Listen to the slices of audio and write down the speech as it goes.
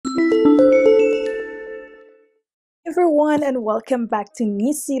Everyone, and welcome back to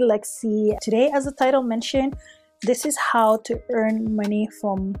Nisi Lexi. Today, as the title mentioned, this is how to earn money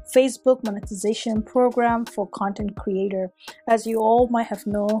from Facebook monetization program for content creator. As you all might have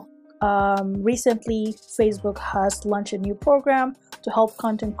known, recently Facebook has launched a new program to help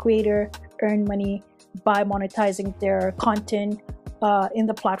content creator earn money by monetizing their content in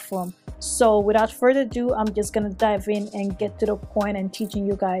the platform. So without further ado, I'm just gonna dive in and get to the point and teaching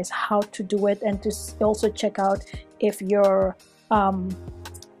you guys how to do it, and to also check out if your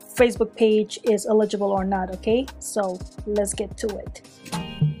Facebook page is eligible or not. Okay, so let's get to it.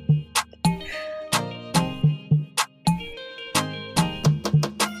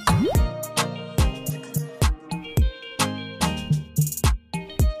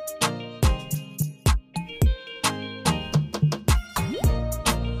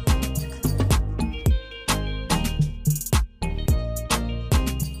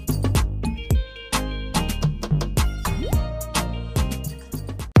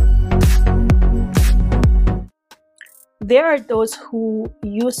 There are those who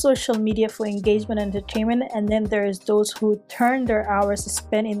use social media for engagement and entertainment, and then there's those who turn their hours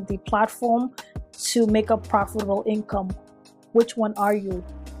spent in the platform to make a profitable income. Which one are you?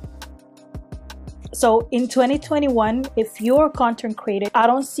 So in 2021, if you're a content creator, I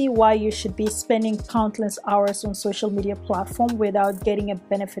don't see why you should be spending countless hours on social media platform without getting a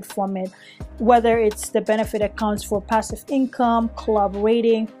benefit from it. Whether it's the benefit accounts for passive income,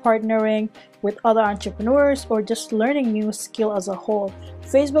 collaborating, partnering with other entrepreneurs, or just learning new skill as a whole.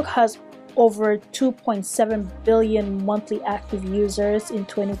 Facebook has over 2.7 billion monthly active users in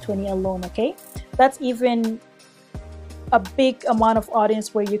 2020 alone. Okay, that's even a big amount of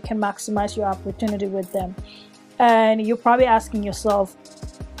audience where you can maximize your opportunity with them. And you're probably asking yourself,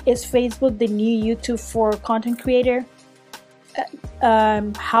 is Facebook the new YouTube for content creator?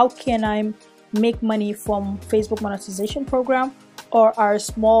 How can I make money from Facebook monetization program? Or are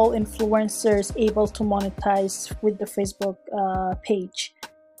small influencers able to monetize with the Facebook page?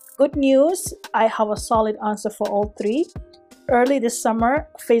 Good news, I have a solid answer for all three. Early this summer,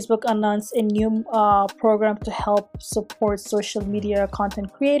 Facebook announced a new program to help support social media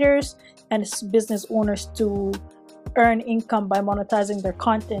content creators and business owners to earn income by monetizing their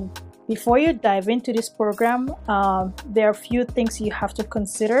content. Before you dive into this program, there are a few things you have to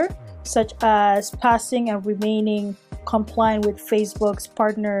consider, such as passing and remaining compliant with Facebook's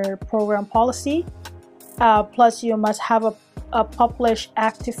partner program policy. Plus, you must have a published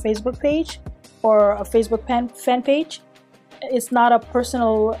active Facebook page or a Facebook fan page. It's not a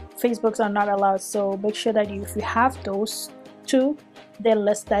personal, Facebooks are not allowed, so make sure that if you have those two, then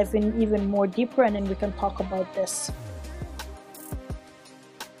let's dive in even more deeper and then we can talk about this.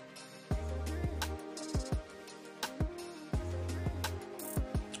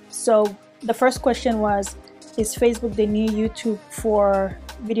 So the first question was, is Facebook the new YouTube for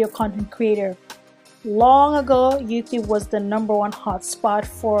video content creator? Long ago, YouTube was the #1 hotspot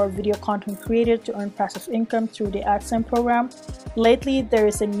for video content creator to earn passive income through the AdSense program. Lately, there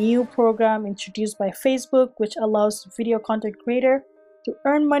is a new program introduced by Facebook which allows video content creator to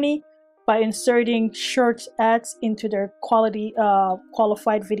earn money by inserting short ads into their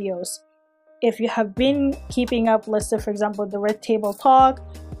qualified videos. If you have been keeping up, let's say for example the Red Table Talk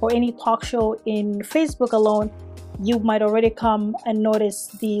or any talk show in Facebook alone, you might already come and notice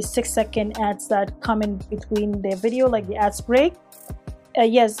the 6-second ads that come in between the video, like the ads break.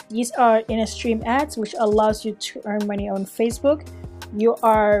 Yes, these are in-stream ads which allows you to earn money on Facebook. You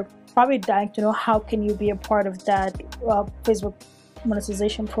are probably dying to know how can you be a part of that Facebook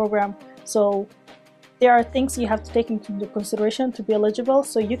monetization program. So there are things you have to take into consideration to be eligible,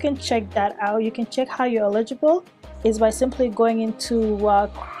 so you can check that out. You can check how you're eligible is by simply going into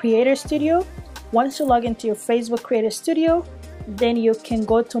Creator Studio. Once you log into your Facebook Creator Studio, then you can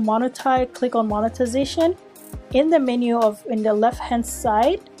go to monetize, click on monetization. In the menu in the left hand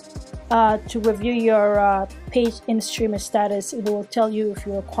side, to review your page in stream status, it will tell you if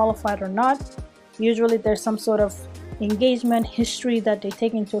you're qualified or not. Usually there's some sort of engagement history that they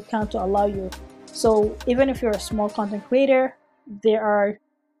take into account to allow you. So even if you're a small content creator, there are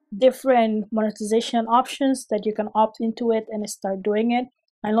different monetization options that you can opt into it and start doing it.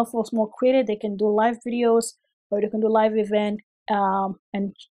 I know for small creator, they can do live videos or they can do live event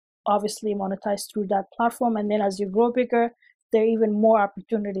and obviously monetize through that platform. And then as you grow bigger, there are even more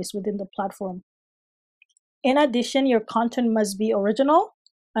opportunities within the platform. In addition, your content must be original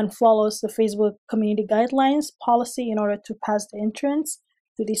and follows the Facebook community guidelines policy in order to pass the entrance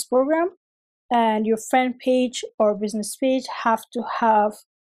to this program. And your fan page or business page have to have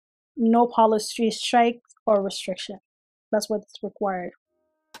no policy strike or restriction. That's what's required.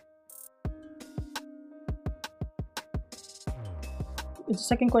 the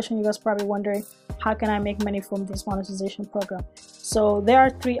second question you guys probably wondering, how can I make money from this monetization program? So there are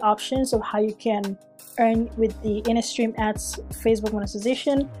 3 options of how you can earn with the InstaStream ads Facebook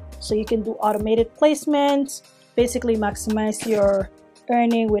monetization. So you can do automated placements, basically maximize your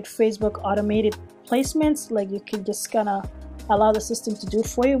earning with Facebook automated placements. Like you can just kind of allow the system to do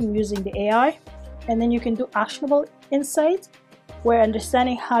for you using the AI. And then you can do actionable insights, where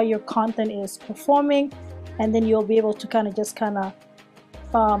understanding how your content is performing, and then you'll be able to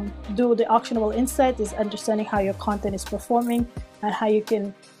do the actionable insight is understanding how your content is performing and how you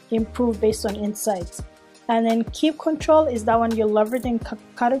can improve based on insights. And then keep control is that one you're leveraging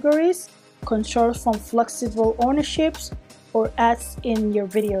categories, control from flexible ownerships, or ads in your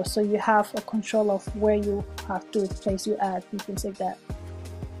video, so you have a control of where you have to place your ad and things like that.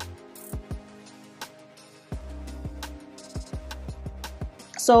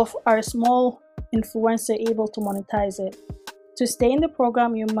 So are a small influencer able to monetize it? To stay in the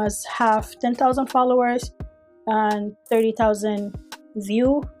program, you must have 10,000 followers and 30,000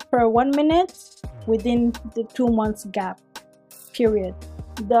 views per 1 minute within the 2 months gap period.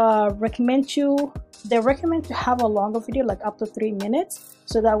 They recommend to have a longer video, like up to 3 minutes,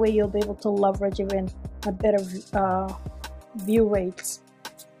 so that way you'll be able to leverage even a better view rates.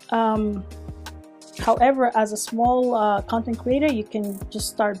 However, as a small content creator, you can just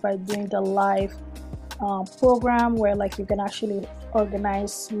start by doing the live program, where like you can actually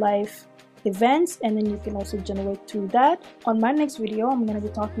organize live events, and then you can also generate through that. On my next video, I'm going to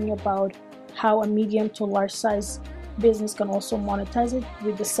be talking about how a medium to large size business can also monetize it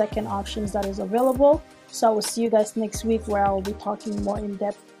with the second options that is available. So I will see you guys next week, where I will be talking more in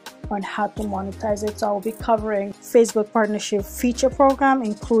depth on how to monetize it. So I will be covering Facebook partnership feature program,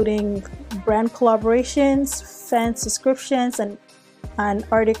 including brand collaborations, fan subscriptions, and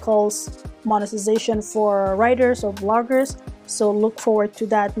articles monetization for writers or bloggers. So look forward to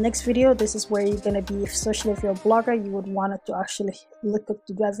that next video. This is where you're going to be, especially if you're a blogger, you would want to actually look up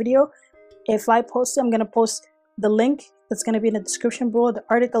to that video. If I post it, I'm going to post the link that's going to be in the description below. The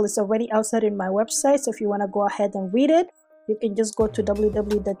article is already outside in my website, so if you want to go ahead and read it, you can just go to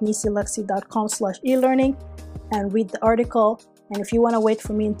www.nisilexi.com/elearning and read the article. And if you want to wait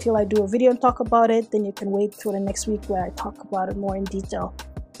for me until I do a video and talk about it, then you can wait till the next week, where I talk about it more in detail.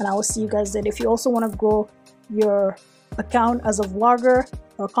 And I will see you guys then. If you also want to grow your account as a vlogger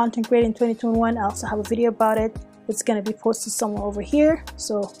or content creator in 2021, I also have a video about it. It's going to be posted somewhere over here,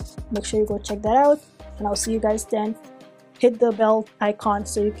 so make sure you go check that out. And I'll see you guys then. Hit the bell icon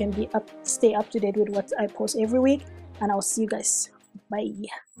so you can stay up to date with what I post every week. And I'll see you guys. Bye.